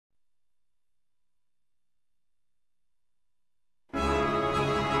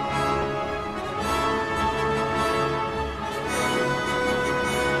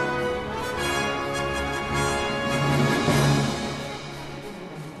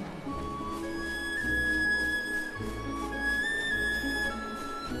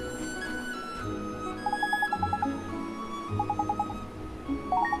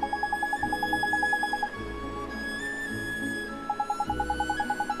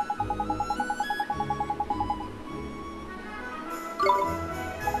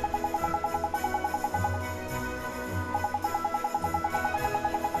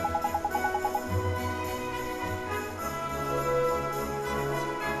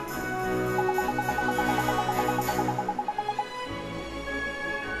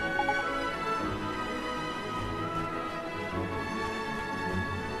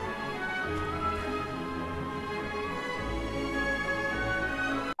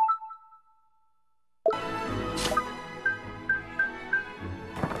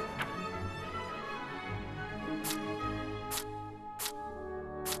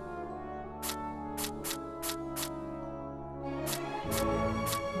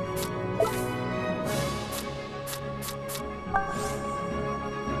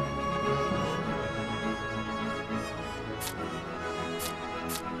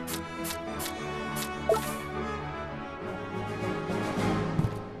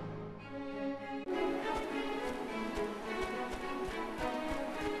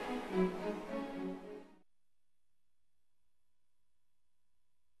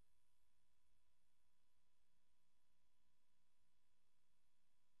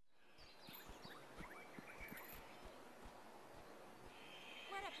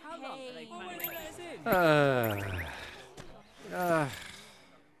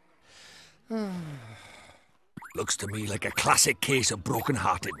Looks to me like a classic case of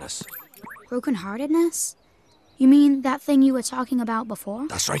broken-heartedness. Broken-heartedness? You mean that thing you were talking about before?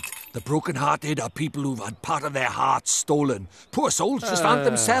 That's right. The broken-hearted are people who've had part of their hearts stolen. Poor souls just aren't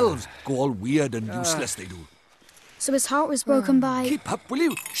themselves. Go all weird and useless, they do. So his heart was broken by... Keep up, will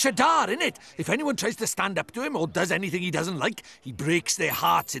you? Shadar, innit? If anyone tries to stand up to him or does anything he doesn't like, he breaks their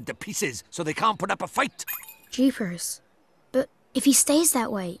hearts into pieces so they can't put up a fight. Jeepers. But if he stays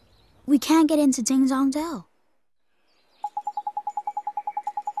that way, we can't get into Ding Dong Dell.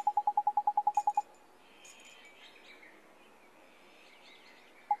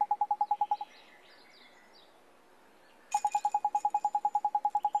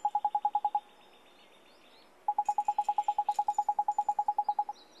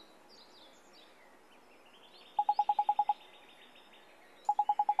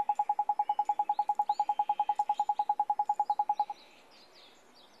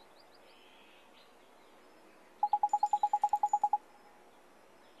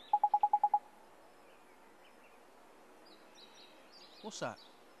 What's that?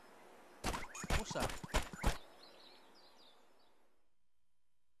 What's that?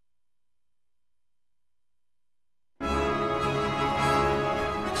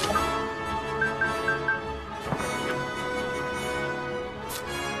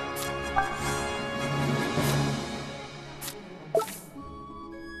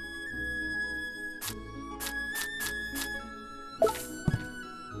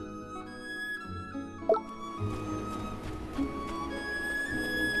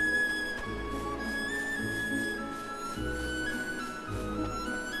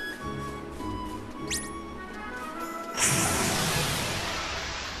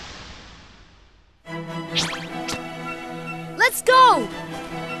 Let's go!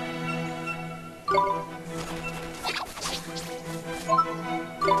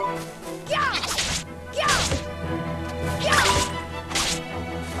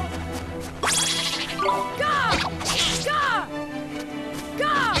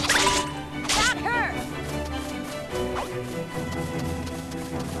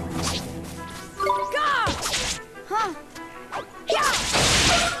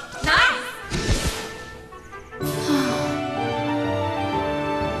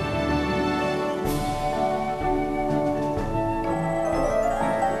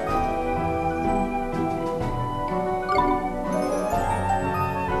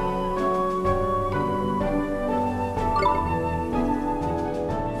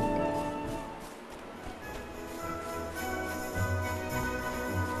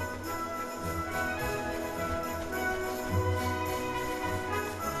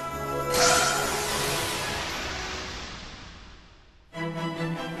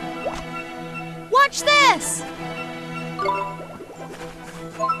 Watch this!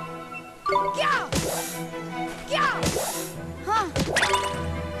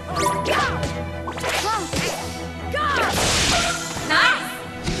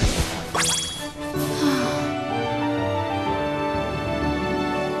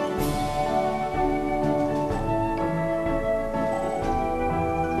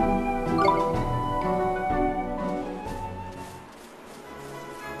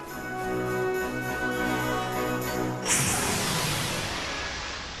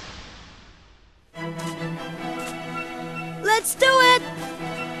 Let's do it!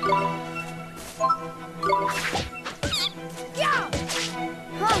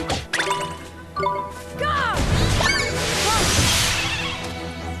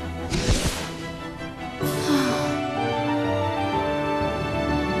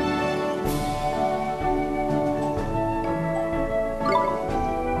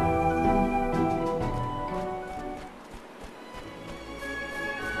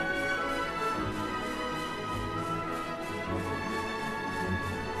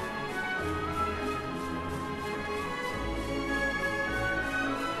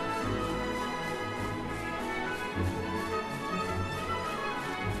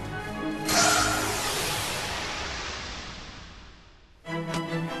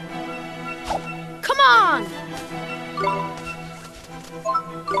 on!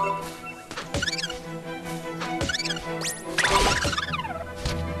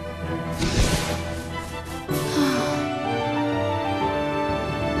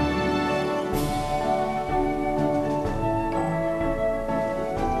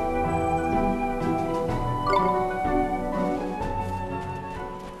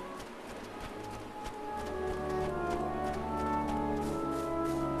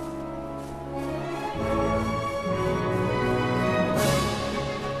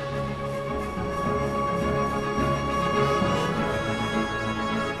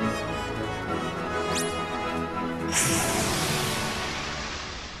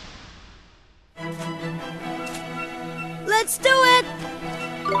 Let's do it!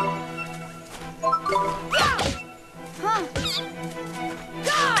 Huh.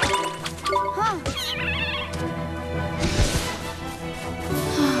 Huh.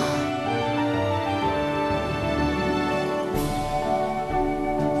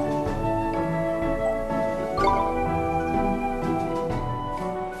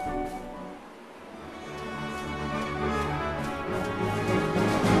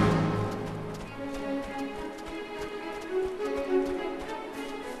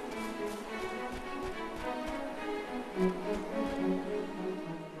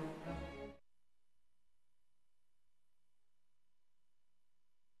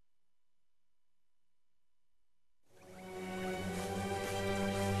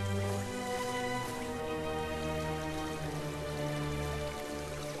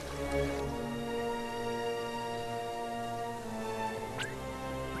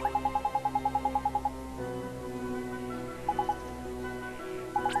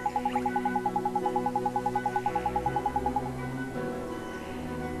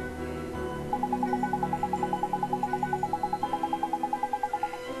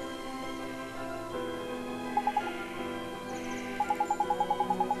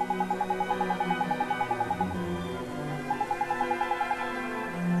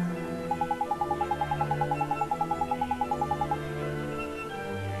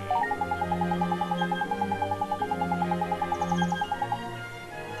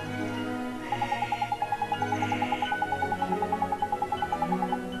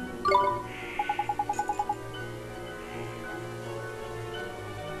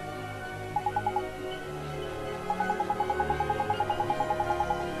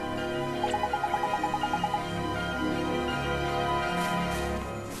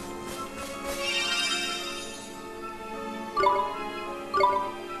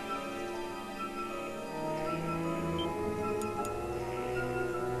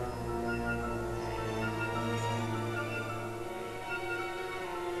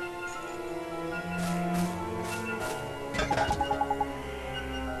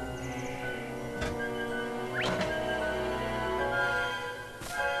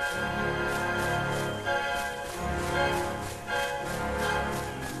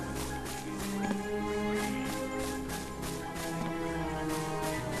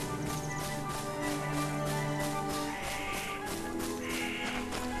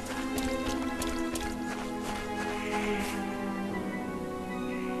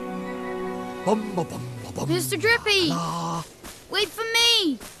 Mr. Drippy! Wait for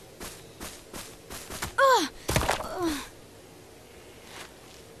me!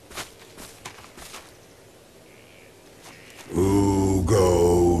 Who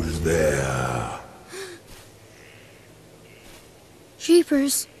goes there?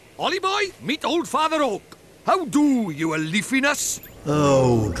 Jeepers. Ollie boy, meet old Father Oak. How do, you a leafiness?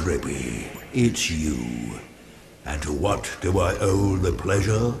 Oh, Drippy, it's you. And to what do I owe the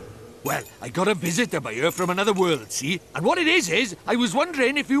pleasure? Well, I got a visitor by here from another world, see? And what it is, I was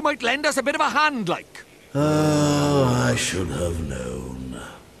wondering if you might lend us a bit of a hand, like. Oh, I should have known.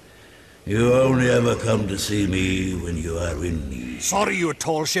 You only ever come to see me when you are in need. Sorry, you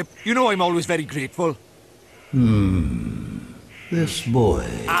tall ship. You know I'm always very grateful. This boy.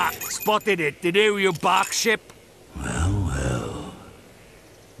 Ah, spotted it. Did you bark ship? Well, well.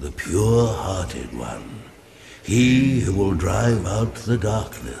 The pure-hearted one. He who will drive out the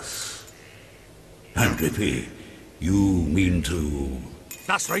darkness. And Drippy, you mean to...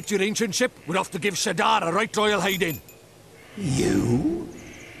 That's right, your ancient ship. We're off to give Shadar a right royal hiding. You?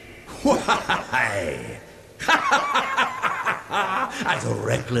 Why? As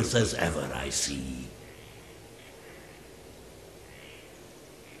reckless as ever, I see.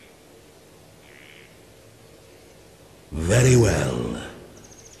 Very well.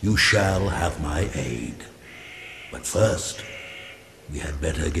 You shall have my aid. But first, we had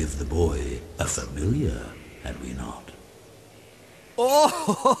better give the boy a familiar, had we not?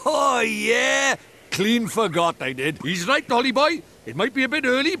 Oh, yeah. clean forgot I did. He's right, Ollie boy. It might be a bit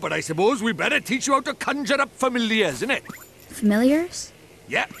early, but I suppose we better teach you how to conjure up familiars, innit? Familiars?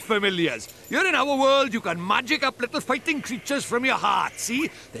 Yep, familiars. You're in our world, you can magic up little fighting creatures from your heart,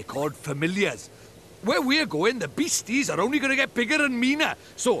 see? They're called familiars. Where we're going, the beasties are only going to get bigger and meaner.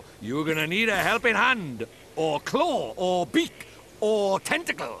 So, you're going to need a helping hand, or claw, or beak, or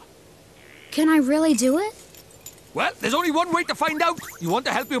tentacle. Can I really do it? Well, there's only one way to find out. You want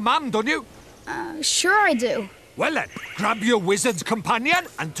to help your mum, don't you? Sure I do. Well then, grab your wizard's companion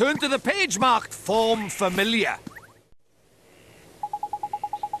and turn to the page marked Form Familiar.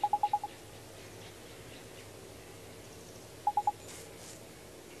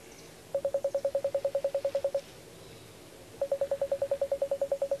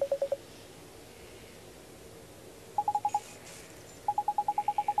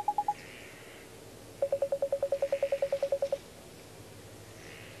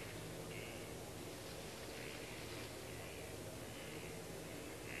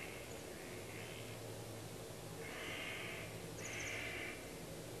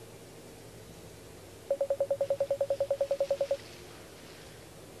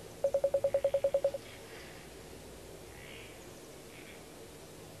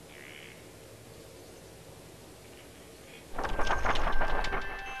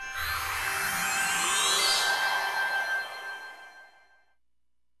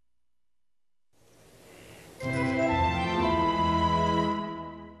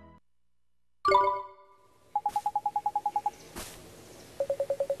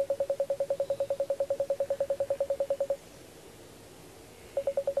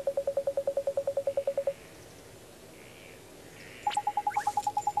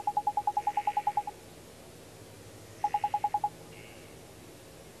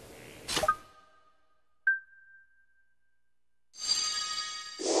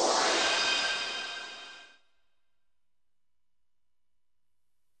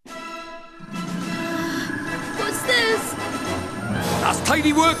 That's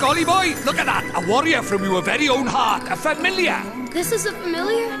tidy work, Ollie boy. Look at that. A warrior from your very own heart. A familiar. This is a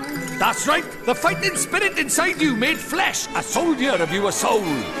familiar? That's right. The fighting spirit inside you made flesh. A soldier of your soul.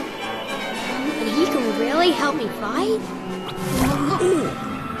 And he can really help me fight?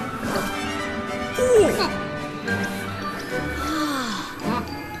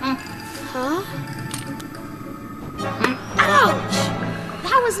 Huh? Ouch!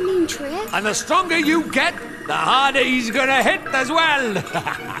 That was a mean trick. And the stronger you get, the harder he's gonna hit as well.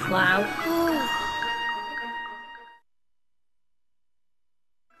 Wow.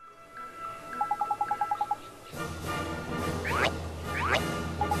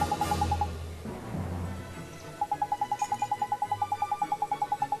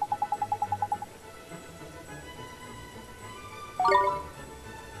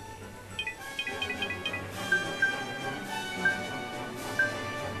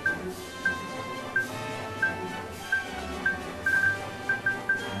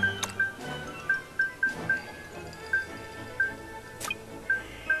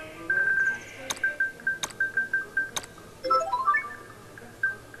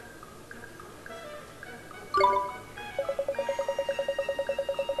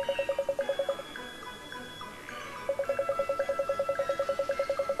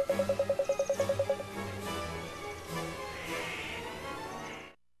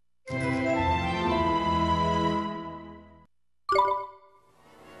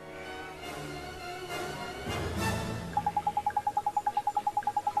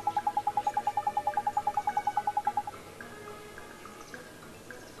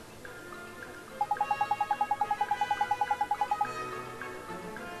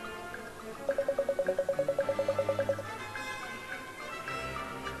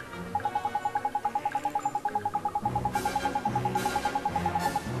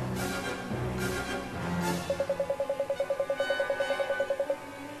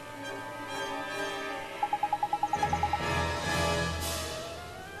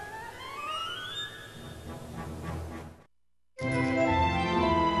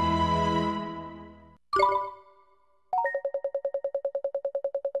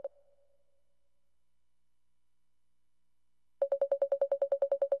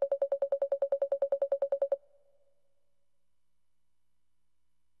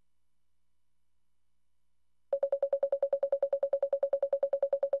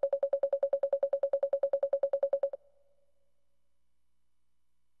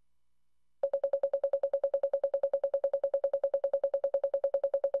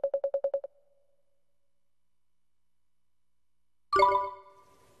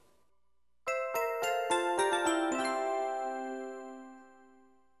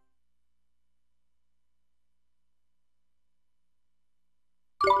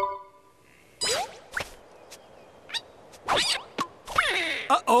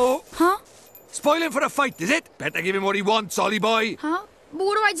 spoiling for a fight, is it? Better give him what he wants, Ollie boy. Huh? But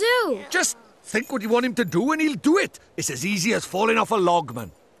what do I do? Just think what you want him to do and he'll do it. It's as easy as falling off a log,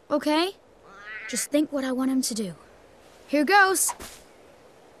 man. Okay. Just think what I want him to do. Here goes.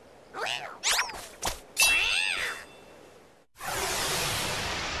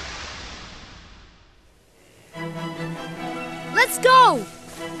 Let's go!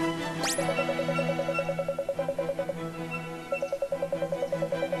 Let's go!